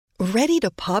Ready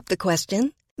to pop the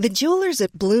question? The jewelers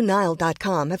at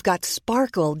BlueNile.com have got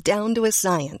sparkle down to a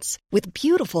science with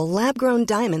beautiful lab-grown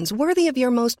diamonds worthy of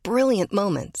your most brilliant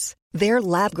moments. Their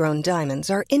lab-grown diamonds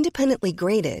are independently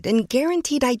graded and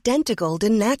guaranteed identical to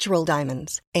natural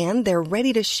diamonds, and they're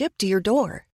ready to ship to your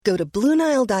door. Go to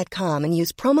BlueNile.com and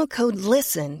use promo code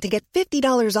LISTEN to get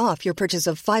 $50 off your purchase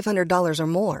of $500 or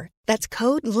more. That's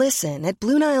code LISTEN at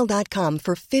BlueNile.com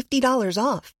for $50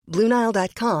 off.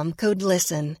 BlueNile.com, code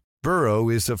LISTEN. Burrow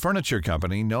is a furniture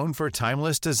company known for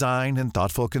timeless design and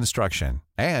thoughtful construction,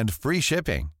 and free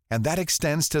shipping, and that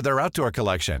extends to their outdoor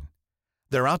collection.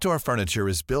 Their outdoor furniture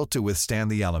is built to withstand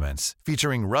the elements,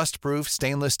 featuring rust-proof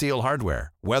stainless steel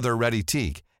hardware, weather-ready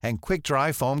teak, and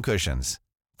quick-dry foam cushions.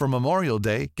 For Memorial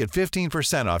Day, get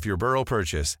 15% off your Burrow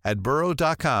purchase at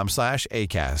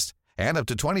burrow.com/ACAST and up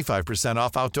to 25%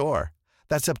 off outdoor.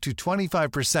 That's up to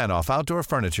 25% off outdoor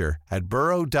furniture at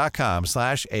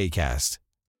burrow.com/ACAST.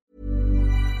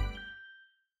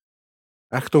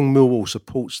 Achtung Millwall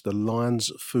supports the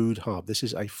Lions Food Hub. This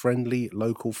is a friendly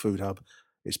local food hub.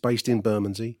 It's based in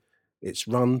Bermondsey. It's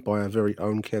run by our very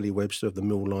own Kelly Webster of the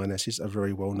Mill Lionesses, a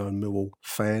very well-known Millwall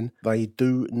fan. They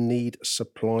do need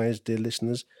supplies, dear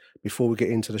listeners. Before we get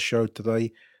into the show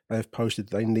today, they have posted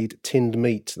they need tinned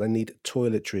meat, they need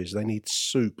toiletries, they need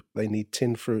soup, they need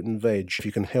tinned fruit and veg. If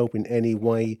you can help in any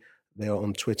way, they are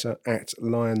on Twitter at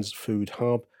Lions Food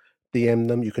Hub. DM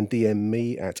them. You can DM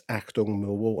me at Achtung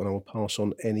Millwall, and I will pass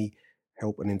on any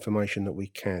help and information that we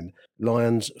can.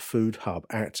 Lions Food Hub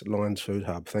at Lions Food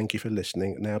Hub. Thank you for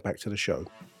listening. Now back to the show.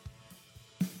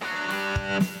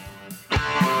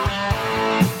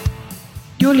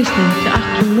 You're listening to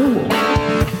Achtung Millwall,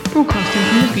 broadcasting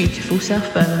from the beautiful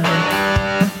South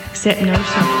Birmingham. Accept no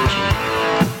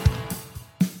substitute.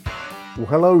 Well,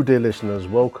 hello, dear listeners.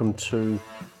 Welcome to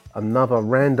another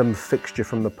random fixture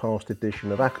from the past edition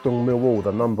of Achtung Millwall,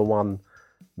 the number one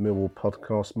Millwall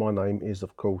podcast. My name is,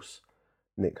 of course,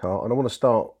 Nick Hart, and I want to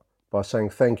start by saying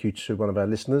thank you to one of our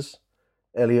listeners,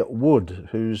 Elliot Wood,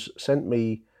 who's sent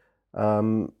me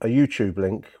a YouTube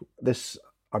link. This,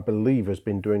 I believe, has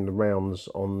been doing the rounds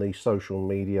on the social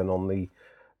media and on the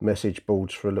message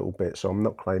boards for a little bit, so I'm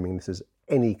not claiming this is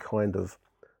any kind of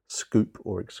scoop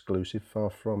or exclusive, far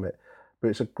from it. But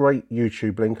it's a great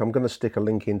YouTube link. I'm going to stick a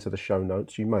link into the show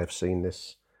notes. You may have seen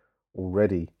this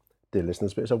already, dear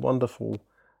listeners, but it's a wonderful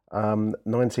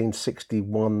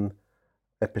 1961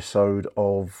 episode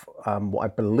of what I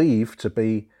believe to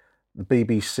be the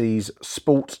BBC's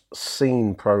Sport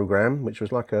Scene programme, which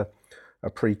was like a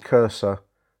precursor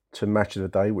to Match of the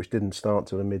Day, which didn't start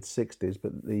till the mid-60s,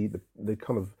 but the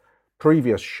kind of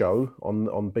previous show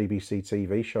on BBC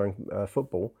TV showing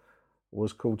football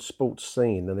was called Sports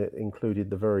Scene, and it included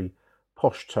the very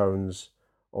posh tones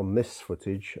on this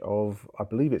footage of, I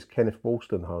believe it's Kenneth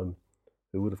Wolstenholme,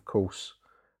 who would, of course,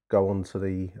 go on to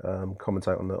the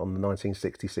commentate on the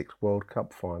 1966 World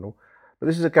Cup final. But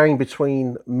this is a game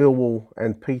between Millwall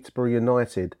and Peterborough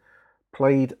United,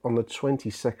 played on the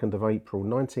 22nd of April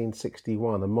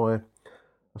 1961, and I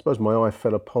suppose my eye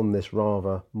fell upon this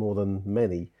rather more than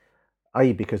many.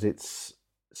 A, because it's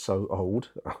so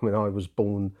old. I mean, I was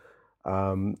born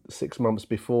 6 months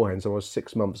beforehand, so I was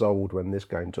 6 months old when this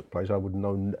game took place. I would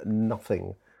know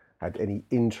nothing, had any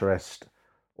interest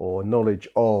or knowledge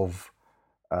of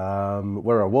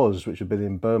where I was, which had been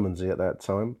in Bermondsey at that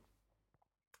time.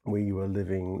 We were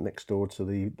living next door to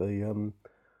the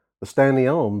Stanley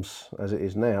Arms, as it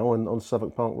is now, and on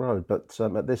Southwark Park Road. But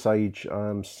at this age,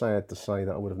 I'm sad to say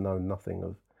that I would have known nothing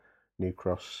of New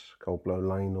Cross, Coldblow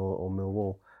Lane or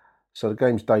Millwall. So the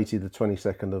game's dated the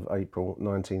 22nd of April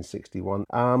 1961.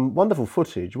 Wonderful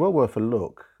footage, well worth a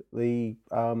look. The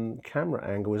camera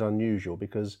angle is unusual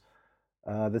because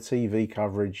the TV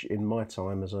coverage in my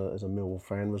time as a Millwall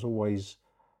fan was always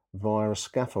via a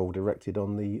scaffold erected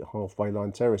on the halfway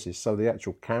line terraces. So the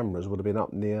actual cameras would have been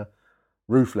up near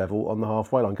roof level on the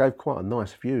halfway line. Gave quite a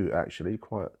nice view, actually,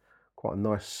 quite a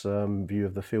nice view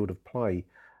of the field of play.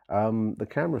 The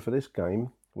camera for this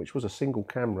game, which was a single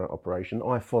camera operation,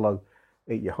 I follow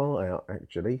Eat Your Heart Out,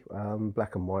 actually,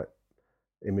 black and white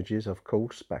images, of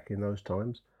course, back in those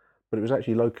times, but it was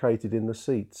actually located in the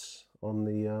seats on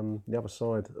the other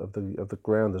side of the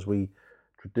ground, as we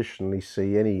traditionally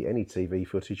see any TV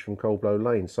footage from Coldblow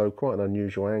Lane. So quite an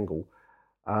unusual angle.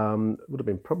 Would have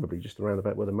been probably just around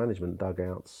about where the management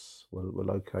dugouts were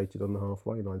located on the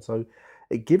halfway line. So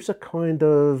it gives a kind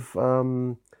of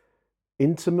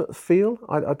intimate feel.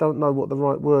 I don't know what the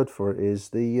right word for it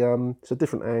is. It's a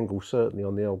different angle, certainly,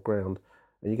 on the old ground,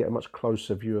 and you get a much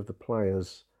closer view of the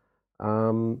players.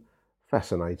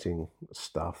 Fascinating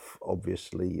stuff,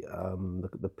 obviously.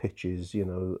 The pitches,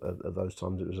 at those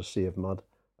times it was a sea of mud,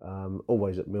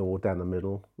 always at Millwall down the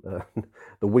middle.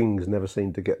 The wings never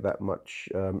seemed to get that much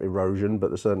erosion,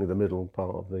 but certainly the middle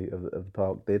part of the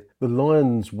park did. The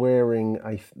Lions wearing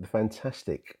a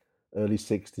fantastic early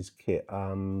 60s kit.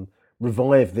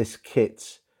 Revive this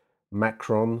kit,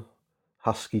 Macron,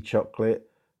 Husky Chocolate,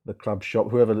 the club shop,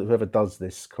 whoever does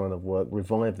this kind of work,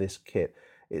 revive this kit.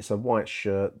 It's a white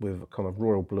shirt with a kind of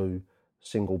royal blue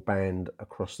single band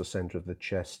across the centre of the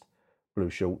chest, blue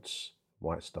shorts,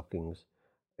 white stockings.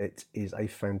 It is a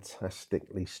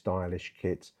fantastically stylish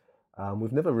kit.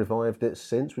 We've never revived it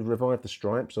since. We've revived the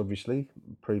stripes, obviously,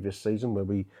 previous season, where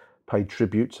we paid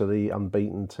tribute to the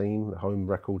unbeaten team, the home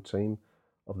record team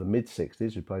of the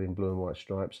mid-60s, who played in blue and white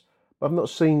stripes. But I've not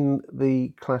seen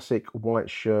the classic white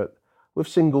shirt with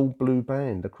single blue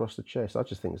band across the chest. I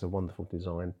just think it's a wonderful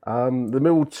design. The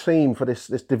Millwall team for this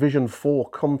Division 4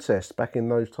 contest, back in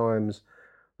those times,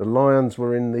 the Lions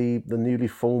were in the newly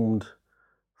formed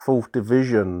 4th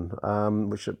Division,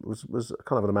 which was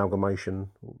kind of an amalgamation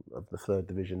of the 3rd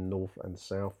Division North and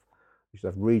South. We used to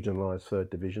have regionalised 3rd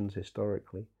Divisions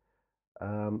historically.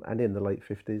 And in the late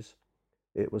 50s,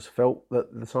 it was felt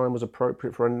that the time was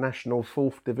appropriate for a national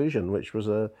 4th Division, which was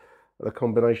a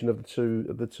combination of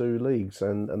the two leagues.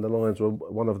 And the Lions were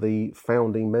one of the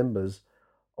founding members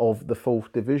of the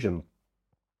 4th Division.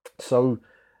 So,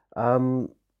 the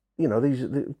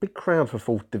big crowd for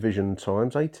 4th Division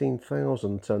times,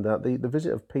 18,000 turned out. The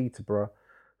visit of Peterborough,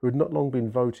 who had not long been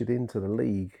voted into the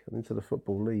league, into the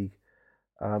Football League,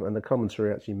 and the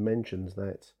commentary actually mentions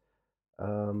that,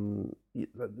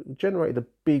 generated a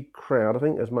big crowd, I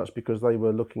think as much because they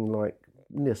were looking like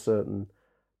near certain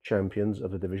champions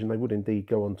of the division. They would indeed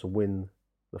go on to win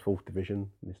the 4th Division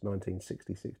in this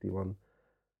 1960-61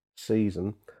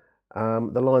 season.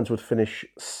 The Lions would finish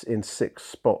in 6th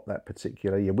spot that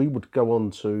particular year. We would go on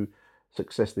to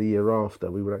success the year after.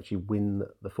 We would actually win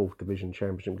the 4th Division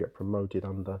Championship and get promoted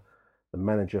under the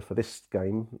manager for this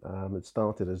game. It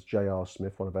started as J.R.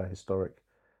 Smith, one of our historic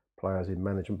players in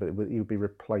management, but he would be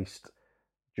replaced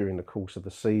during the course of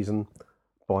the season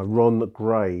by Ron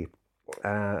Gray,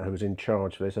 who was in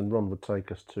charge for this, and Ron would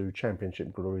take us to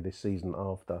Championship glory this season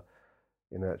after.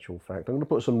 In actual fact, I'm going to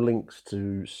put some links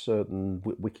to certain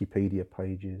Wikipedia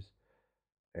pages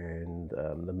and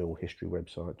the Mill History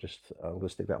website. I'm going to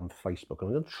stick that on Facebook.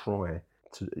 I'm going to try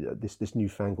to this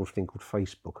newfangled thing called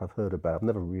Facebook. I've heard about. I've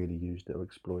never really used it or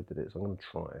exploited it, so I'm going to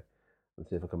try and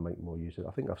see if I can make more use of it.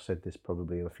 I think I've said this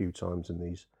probably a few times in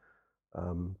these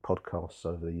podcasts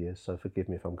over the years, so forgive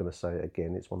me if I'm going to say it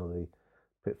again. It's one of the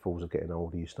pitfalls of getting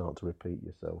older. You start to repeat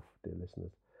yourself, dear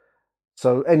listeners.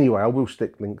 So anyway, I will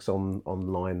stick links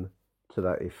online to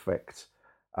that effect.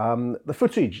 The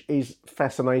footage is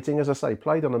fascinating, as I say,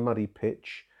 played on a muddy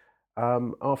pitch.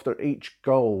 After each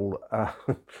goal,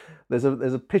 there's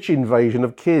a pitch invasion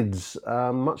of kids,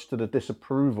 much to the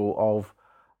disapproval of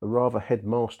the rather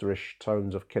headmasterish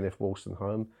tones of Kenneth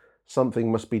Wolstenholme.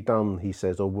 Something must be done, he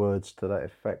says, or words to that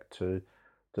effect, to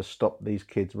stop these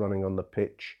kids running on the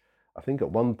pitch. I think at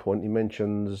one point he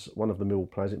mentions one of the Mill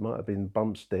players, it might have been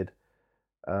Bumstead.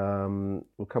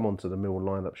 We'll come on to the Mill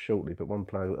lineup shortly, but one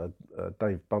player,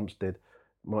 Dave Bumstead,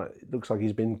 looks like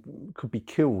could be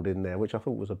killed in there, which I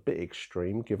thought was a bit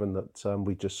extreme, given that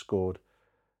we just scored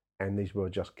and these were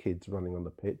just kids running on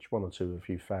the pitch. One or two, a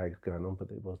few fags going on,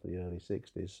 but it was the early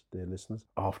 60s, dear listeners,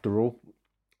 after all.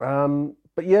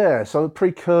 But yeah, so a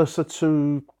precursor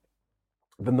to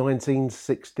the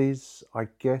 1960s, I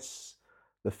guess.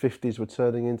 The 50s were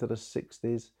turning into the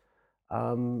 60s.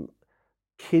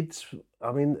 Kids,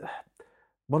 I mean,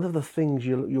 one of the things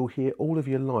you'll hear all of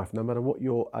your life, no matter what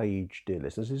your age, dear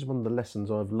listeners, this is one of the lessons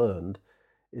I've learned,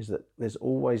 is that there's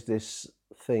always this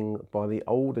thing by the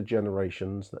older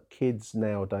generations that kids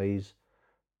nowadays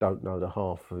don't know the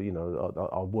half,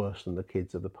 are worse than the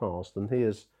kids of the past. And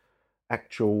here's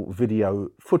actual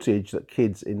video footage that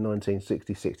kids in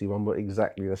 1960-61 were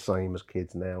exactly the same as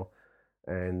kids now.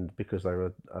 And because they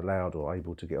were allowed or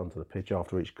able to get onto the pitch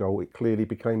after each goal, it clearly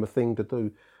became a thing to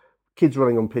do. Kids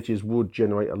running on pitches would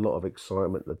generate a lot of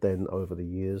excitement then over the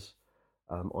years.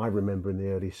 I remember in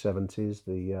the early 70s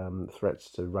the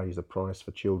threats to raise the price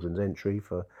for children's entry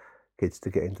for kids to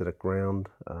get into the ground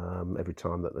every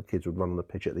time that the kids would run on the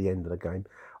pitch at the end of the game.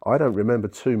 I don't remember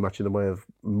too much in the way of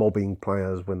mobbing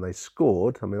players when they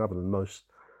scored. I mean, other than most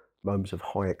moments of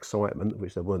high excitement,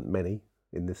 which there weren't many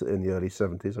in the early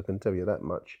 70s, I can tell you that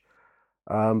much.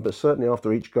 But certainly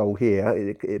after each goal here,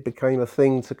 it became a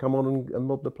thing to come on and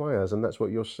mob the players, and that's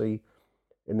what you'll see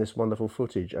in this wonderful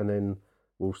footage. And then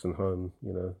Wolstenholme,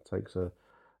 takes a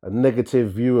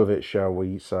negative view of it, shall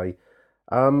we say.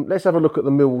 Let's have a look at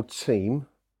the Mill team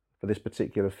for this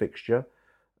particular fixture.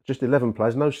 Just 11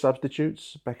 players, no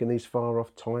substitutes back in these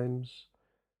far-off times,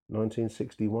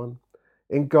 1961.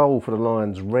 In goal for the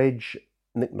Lions, Reg,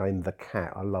 nicknamed the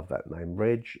Cat. I love that name,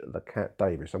 Reg the Cat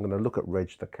Davis. I'm going to look at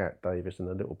Reg the Cat Davis in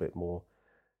a little bit more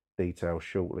detail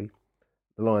shortly.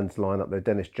 The Lions line up there: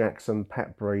 Dennis Jackson,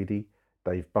 Pat Brady,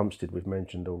 Dave Bumstead we've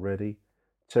mentioned already,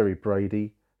 Terry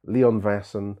Brady, Leon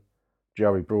Vasson,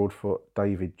 Joey Broadfoot,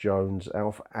 David Jones,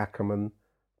 Alf Ackerman,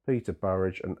 Peter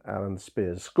Burridge and Alan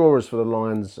Spears. Scorers for the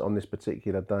Lions on this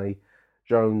particular day: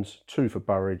 Jones, 2 for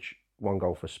Burridge, 1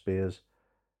 goal for Spears.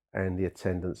 And the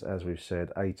attendance, as we've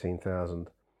said,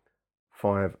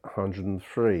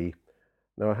 18,503.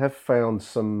 Now, I have found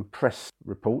some press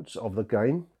reports of the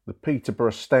game. The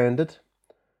Peterborough Standard,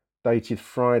 dated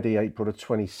Friday, April the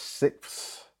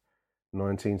 26th,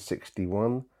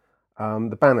 1961.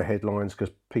 The banner headlines,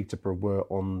 because Peterborough were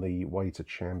on the way to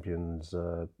champions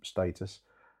status,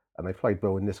 and they played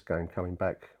well in this game, coming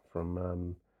back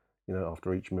from,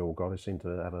 after each Mill goal. They seemed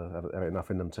to have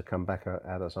enough in them to come back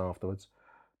at us afterwards.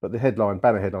 But the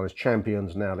banner headline is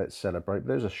 "Champions Now, Let's Celebrate."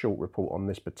 There's a short report on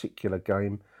this particular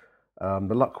game.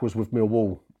 The luck was with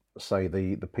Millwall, say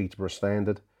the Peterborough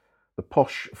Standard. The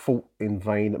Posh fought in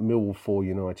vain. Millwall 4,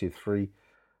 United 3.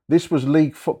 This was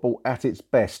league football at its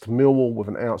best. Millwall with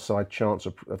an outside chance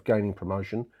of gaining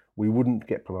promotion. We wouldn't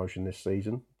get promotion this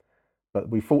season, but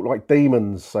we fought like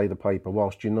demons, say the paper,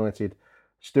 whilst United,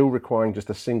 still requiring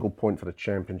just a single point for the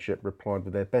championship, replied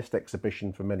with their best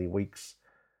exhibition for many weeks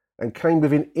and came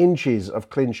within inches of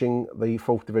clinching the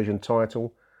 4th Division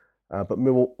title. But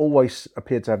Millwall always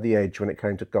appeared to have the edge when it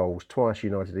came to goals. Twice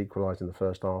United equalised in the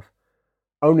first half,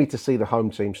 only to see the home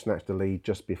team snatch the lead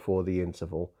just before the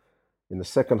interval. In the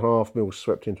second half, Millwall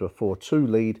swept into a 4-2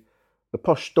 lead. The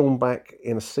Posh stormed back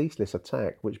in a ceaseless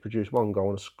attack, which produced 1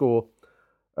 goal and a score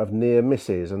of near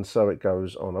misses, and so it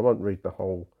goes on. I won't read the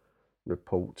whole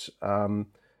report.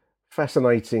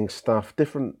 Fascinating stuff,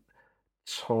 different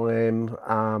time.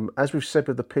 As we've said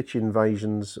with the pitch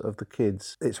invasions of the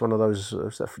kids, it's one of those,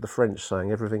 the French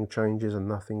saying, everything changes and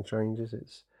nothing changes.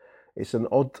 It's an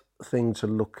odd thing to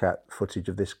look at, footage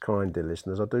of this kind, dear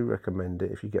listeners. I do recommend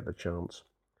it if you get the chance.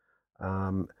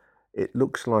 It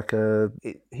looks like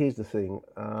here's the thing,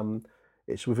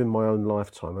 it's within my own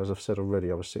lifetime. As I've said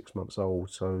already, I was 6 months old,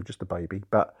 so just a baby,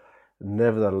 but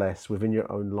nevertheless, within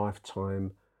your own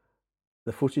lifetime,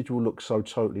 the footage will look so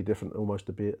totally different, almost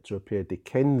to appear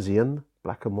Dickensian,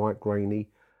 black and white, grainy,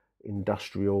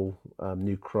 industrial,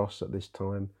 New Cross at this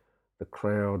time. The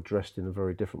crowd dressed in a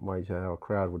very different way to how a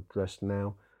crowd would dress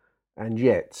now. And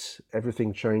yet,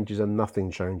 everything changes and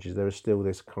nothing changes. There is still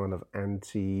this kind of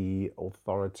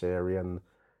anti-authoritarian,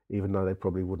 even though they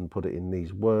probably wouldn't put it in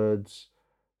these words,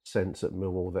 sense at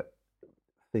Millwall that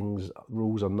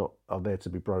rules are there to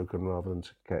be broken rather than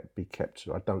to be kept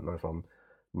to. I don't know if I'm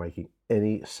making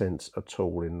any sense at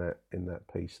all in that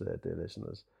piece there, dear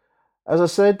listeners. As I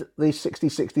said, the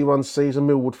 60-61 season,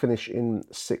 Millwall would finish in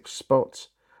 6th spot.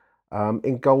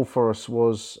 In goal for us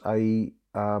was one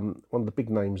of the big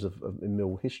names in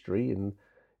Mill history in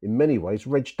many ways,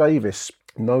 Reg Davis,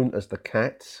 known as the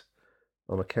Cat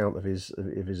on account of his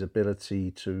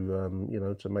ability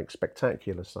to make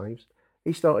spectacular saves.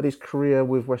 He started his career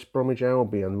with West Bromwich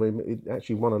Albion. He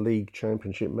actually won a league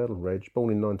championship medal, Reg,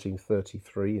 born in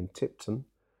 1933 in Tipton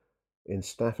in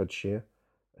Staffordshire.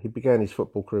 He began his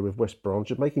football career with West Brom,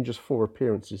 making just 4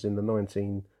 appearances in the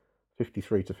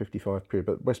 1953 to 55 period,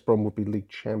 but West Brom would be league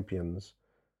champions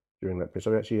during that period.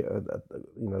 So he actually,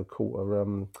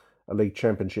 caught a league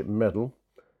championship medal.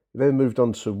 He then moved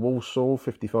on to Walsall,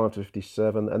 55 to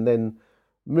 57, and then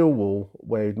Millwall,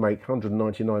 where he'd make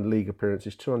 199 league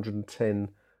appearances, 210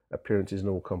 appearances in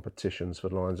all competitions for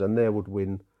the Lions, and there would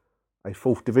win a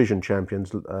 4th Division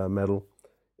champions medal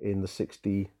in the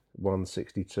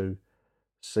 61-62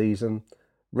 season.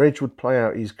 Reg would play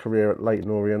out his career at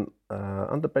Leyton Orient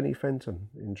under Benny Fenton,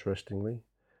 interestingly,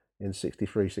 in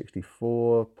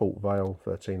 63-64, Port Vale,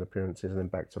 13 appearances, and then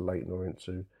back to Leyton Orient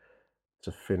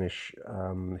to finish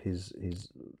his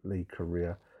league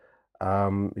career.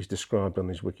 He's described on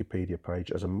his Wikipedia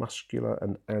page as a muscular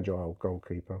and agile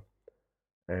goalkeeper.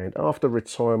 And after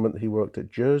retirement, he worked at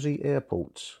Jersey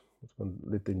Airport.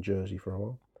 Lived in Jersey for a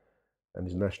while. And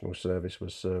his national service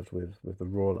was served with the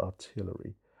Royal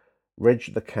Artillery.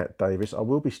 Reg the Cat Davis. I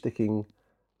will be sticking,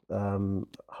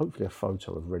 hopefully, a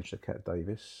photo of Reg the Cat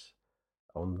Davis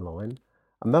online.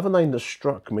 Another name that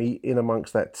struck me in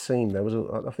amongst that team, I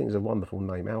think it's a wonderful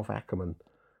name, Alf Ackerman.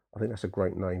 I think that's a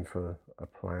great name for a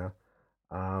player.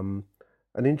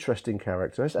 An interesting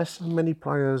character, as so many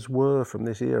players were from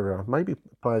this era. Maybe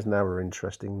players now are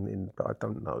interesting, but I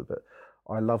don't know. But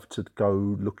I love to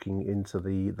go looking into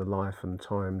the life and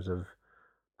times of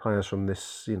players from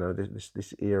this,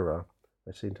 this era,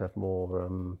 they seem to have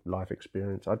more life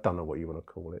experience. I don't know what you want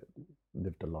to call it,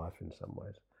 lived a life in some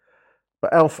ways.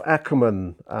 But Alf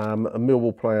Ackerman, a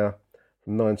Millwall player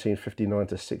from 1959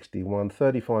 to 61,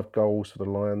 35 goals for the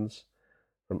Lions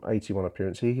from 81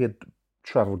 appearances. He had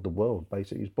travelled the world,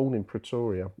 basically. He was born in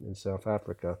Pretoria in South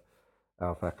Africa,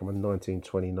 Alf Ackerman,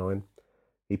 1929.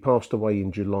 He passed away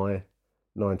in July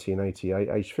 1988,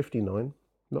 aged 59.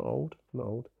 Not old.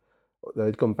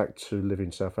 They'd gone back to live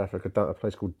in South Africa, a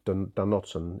place called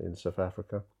Dunotton in South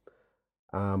Africa.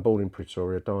 Born in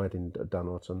Pretoria, died in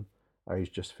Dunotton,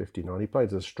 aged just 59. He played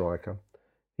as a striker.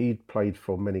 He'd played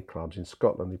for many clubs. In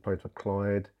Scotland, he played for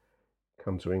Clyde,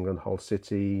 come to England, Hull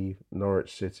City,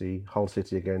 Norwich City, Hull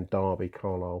City again, Derby,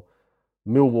 Carlisle,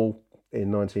 Millwall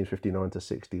in 1959 to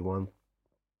 61,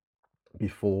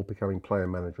 before becoming player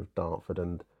manager of Dartford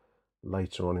and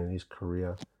later on in his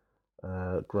career,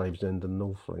 Gravesend and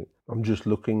Northfleet. I'm just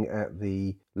looking at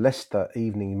the Leicester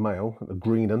Evening Mail, the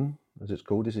Greenan, as it's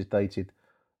called. This is dated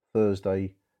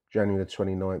Thursday, January the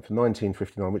 29th,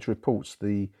 1959, which reports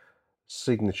the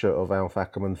signature of Alf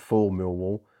Ackerman for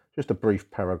Millwall. Just a brief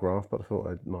paragraph, but I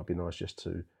thought it might be nice just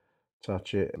to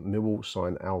touch it. Millwall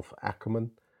signed Alf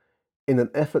Ackerman in an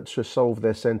effort to solve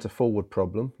their centre-forward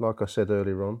problem. Like I said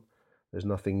earlier on, there's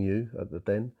nothing new at the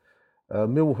Den.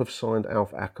 Millwall have signed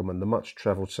Alf Ackerman, the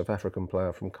much-travelled South African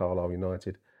player from Carlisle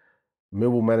United.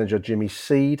 Millwall manager Jimmy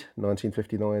Seed,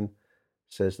 1959,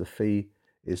 says the fee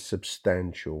is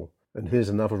substantial. And here's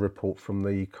another report from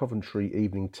the Coventry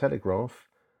Evening Telegraph.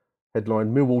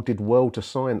 Headline, Millwall did well to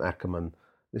sign Ackerman.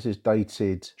 This is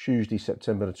dated Tuesday,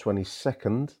 September the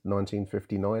 22nd,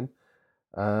 1959.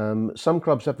 Some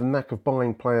clubs have the knack of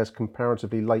buying players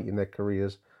comparatively late in their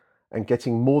careers and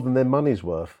getting more than their money's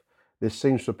worth. This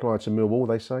seems to apply to Millwall,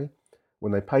 they say.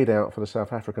 When they paid out for the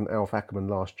South African Alf Ackerman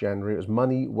last January, it was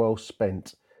money well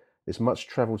spent. This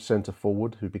much-travelled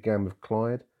centre-forward, who began with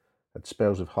Clyde, had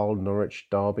spells with Hull, Norwich,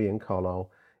 Derby and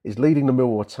Carlisle, is leading the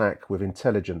Millwall attack with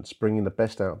intelligence, bringing the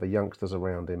best out of the youngsters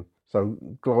around him. So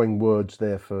glowing words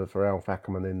there for Alf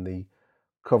Ackerman in the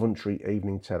Coventry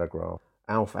Evening Telegraph.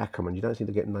 Alf Ackerman, you don't seem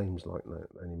to get names like that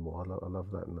anymore. I love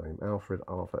that name. Alfred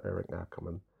Arthur Eric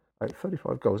Ackerman.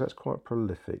 35 goals, that's quite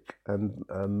prolific. And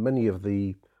many of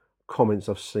the comments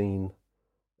I've seen,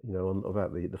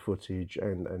 about the footage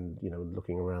and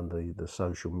looking around the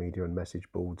social media and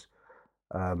message boards,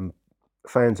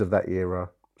 fans of that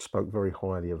era spoke very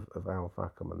highly of Alf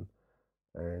Ackerman.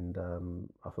 And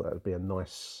I thought that would be a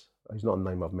nice... He's not a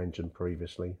name I've mentioned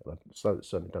previously. I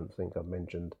certainly don't think I've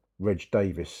mentioned Reg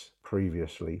Davis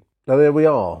previously. Now there we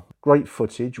are. Great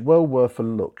footage. Well worth a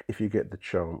look if you get the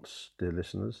chance, dear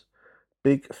listeners.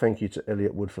 Big thank you to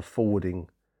Elliot Wood for forwarding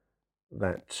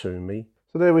that to me.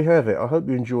 So there we have it. I hope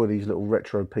you enjoy these little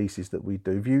retro pieces that we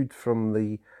do, viewed from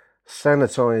the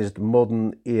sanitised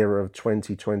modern era of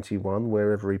 2021,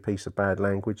 where every piece of bad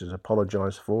language is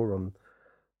apologised for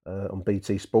on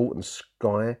BT Sport and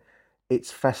Sky.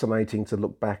 It's fascinating to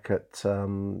look back at,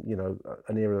 an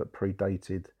era that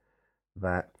predated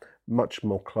that, much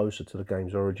more closer to the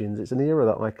game's origins. It's an era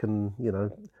that I can,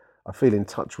 I feel in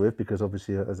touch with, because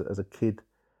obviously as a kid,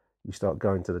 you start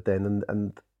going to the Den,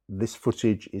 and this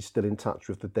footage is still in touch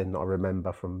with the Den that I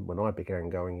remember from when I began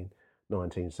going in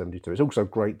 1972. It's also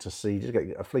great to see, just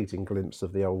get a fleeting glimpse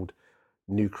of the old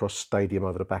New Cross Stadium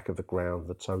over the back of the ground,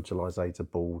 the totalisator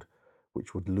board,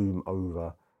 which would loom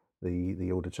over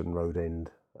the Alderton Road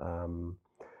end.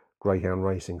 Greyhound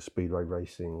racing, speedway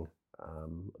racing,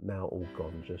 now all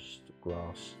gone, just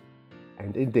grass,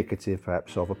 and indicative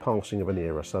perhaps of a passing of an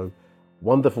era. So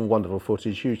wonderful, wonderful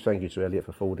footage. Huge thank you to Elliot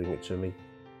for forwarding it to me,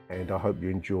 and I hope you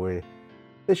enjoy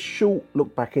this short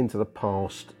look back into the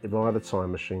past via the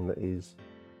time machine that is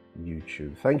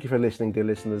YouTube. Thank you for listening, dear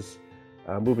listeners.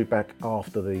 We'll be back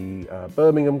after the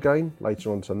Birmingham game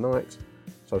later on tonight.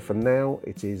 So for now,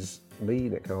 it is me,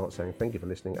 Nick Hart, saying thank you for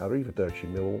listening. Arrivederci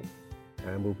Millwall,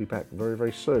 and we'll be back very,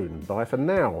 very soon. Bye for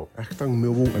now. Achtung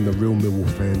Millwall and the Real Millwall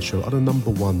Fan Show are the #1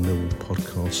 Millwall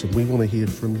podcast, and we want to hear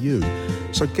from you.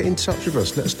 So get in touch with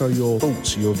us. Let us know your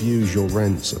thoughts, your views, your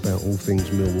rants about all things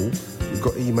Millwall. We've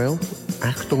got email,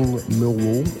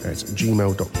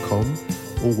 achtungmillwall@gmail.com.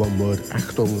 All one word,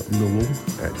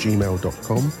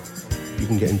 achtungmillwall@gmail.com. You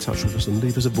can get in touch with us and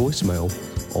leave us a voicemail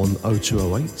on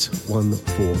 0208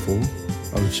 144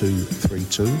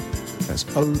 0232. That's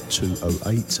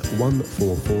 0208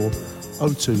 144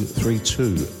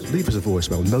 0232. Leave us a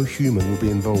voicemail. No human will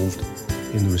be involved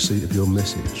in the receipt of your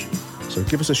message. So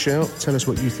give us a shout, tell us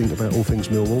what you think about all things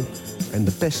Millwall, and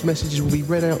the best messages will be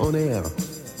read out on air.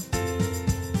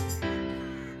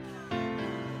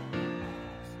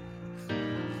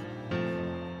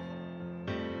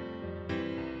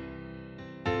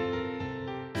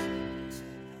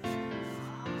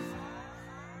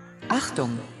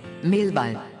 Achtung,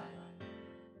 Mehlball.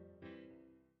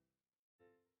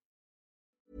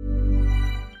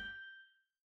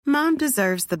 Mom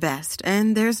deserves the best,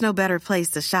 and there's no better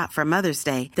place to shop for Mother's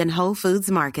Day than Whole Foods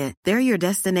Market. They're your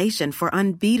destination for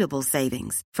unbeatable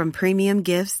savings, from premium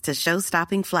gifts to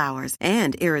show-stopping flowers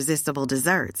and irresistible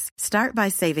desserts. Start by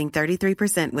saving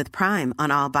 33% with Prime on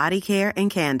all body care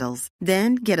and candles.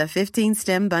 Then get a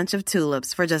 15-stem bunch of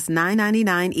tulips for just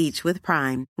 $9.99 each with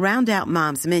Prime. Round out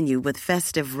Mom's menu with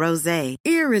festive rosé,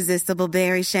 irresistible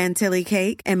berry chantilly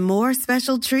cake, and more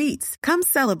special treats. Come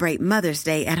celebrate Mother's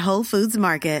Day at Whole Foods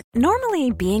Market.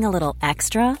 Normally, being a little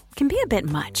extra can be a bit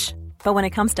much, but when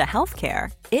it comes to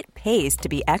healthcare, it pays to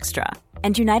be extra.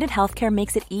 And United Healthcare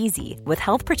makes it easy with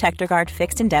Health Protector Guard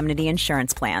fixed indemnity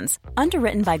insurance plans.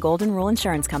 Underwritten by Golden Rule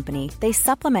Insurance Company, they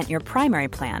supplement your primary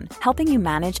plan, helping you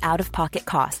manage out-of-pocket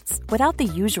costs without the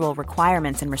usual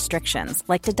requirements and restrictions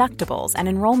like deductibles and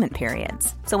enrollment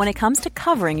periods. So when it comes to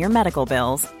covering your medical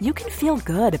bills, you can feel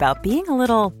good about being a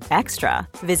little extra.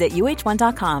 Visit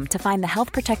UH1.com to find the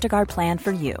Health Protector Guard plan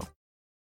for you.